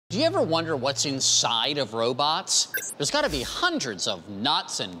Do you ever wonder what's inside of robots? There's got to be hundreds of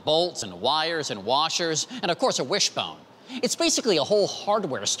nuts and bolts and wires and washers, and of course a wishbone. It's basically a whole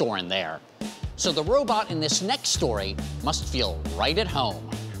hardware store in there. So the robot in this next story must feel right at home.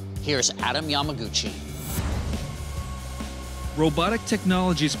 Here's Adam Yamaguchi. Robotic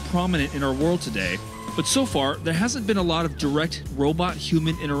technology is prominent in our world today, but so far there hasn't been a lot of direct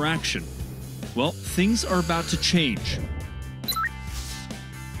robot-human interaction. Well, things are about to change.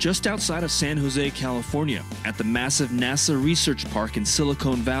 Just outside of San Jose, California, at the massive NASA research park in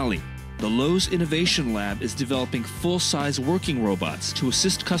Silicon Valley, the Lowe's Innovation Lab is developing full-size working robots to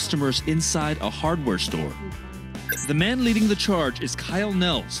assist customers inside a hardware store. The man leading the charge is Kyle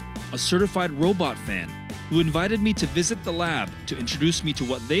Nels, a certified robot fan, who invited me to visit the lab to introduce me to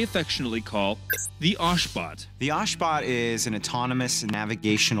what they affectionately call the OSHbot. The OSHbot is an autonomous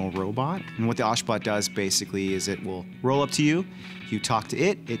navigational robot, and what the OSHbot does basically is it will roll up to you, you talk to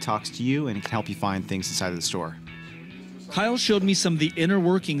it, it talks to you, and it can help you find things inside of the store. Kyle showed me some of the inner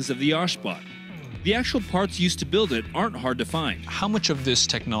workings of the OSHbot. The actual parts used to build it aren't hard to find. How much of this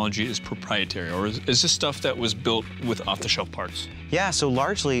technology is proprietary, or is this stuff that was built with off-the-shelf parts? Yeah, so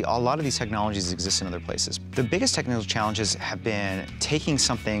largely, a lot of these technologies exist in other places. The biggest technical challenges have been taking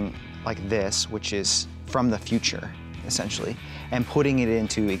something like this, which is from the future, essentially, and putting it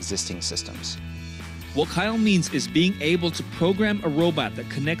into existing systems. What Kyle means is being able to program a robot that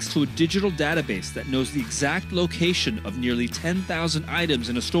connects to a digital database that knows the exact location of nearly 10,000 items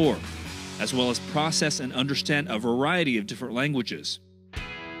in a store, as well as process and understand a variety of different languages.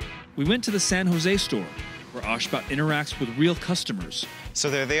 We went to the San Jose store, where OSHbot interacts with real customers. So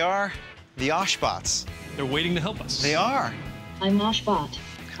there they are, the OSHbots. They're waiting to help us. They are. I'm OSHbot.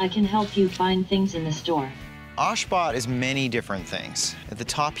 I can help you find things in the store. OSHbot is many different things. At the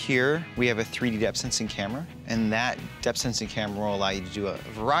top here, we have a 3D depth sensing camera, and that depth sensing camera will allow you to do a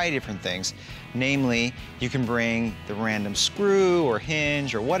variety of different things. Namely, you can bring the random screw or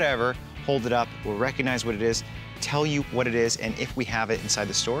hinge or whatever, hold it up, we'll recognize what it is, tell you what it is, and if we have it inside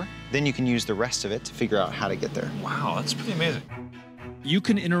the store, then you can use the rest of it to figure out how to get there. Wow, that's pretty amazing. You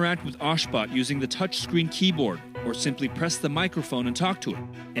can interact with OSHbot using the touchscreen keyboard, or simply press the microphone and talk to it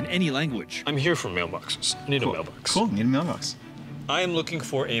in any language. I'm here for mailboxes. I need a mailbox. Cool, you need a mailbox. I am looking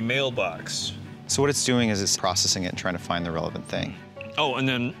for a mailbox. So what it's doing is it's processing it and trying to find the relevant thing. Oh, and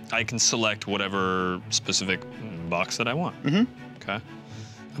then I can select whatever specific box that I want. Mm-hmm. Okay.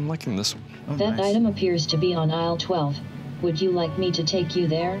 I'm liking this one. Oh, That nice. item appears to be on aisle 12. Would you like me to take you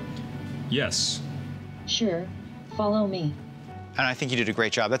there? Yes. Sure. Follow me. And I think you did a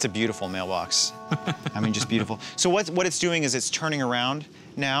great job. That's a beautiful mailbox. I mean, just beautiful. So what it's doing is it's turning around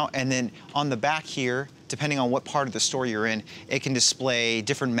now, and then on the back here, depending on what part of the store you're in, it can display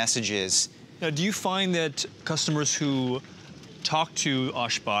different messages. Now, do you find that customers who talk to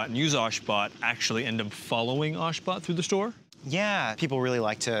OSHbot and use OSHbot actually end up following OSHbot through the store? Yeah, people really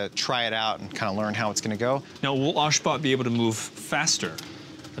like to try it out and kind of learn how it's going to go. Now, will OSHbot be able to move faster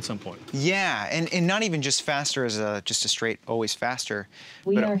at some point? Yeah, and not even just faster as just a straight always faster.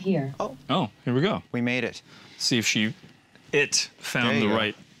 We but, are here. Oh, here we go. We made it. See if it There found you the go.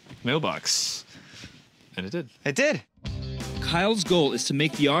 right mailbox. And it did. It did. Kyle's goal is to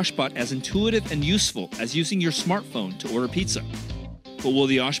make the OSHbot as intuitive and useful as using your smartphone to order pizza. But will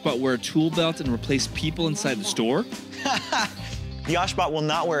the OSHbot wear a tool belt and replace people inside the store? The OSHbot will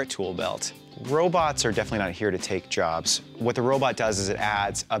not wear a tool belt. Robots are definitely not here to take jobs. What the robot does is it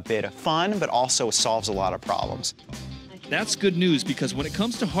adds a bit of fun, but also solves a lot of problems. That's good news, because when it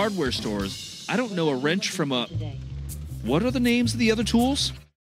comes to hardware stores, I don't know a wrench from a... What are the names of the other tools?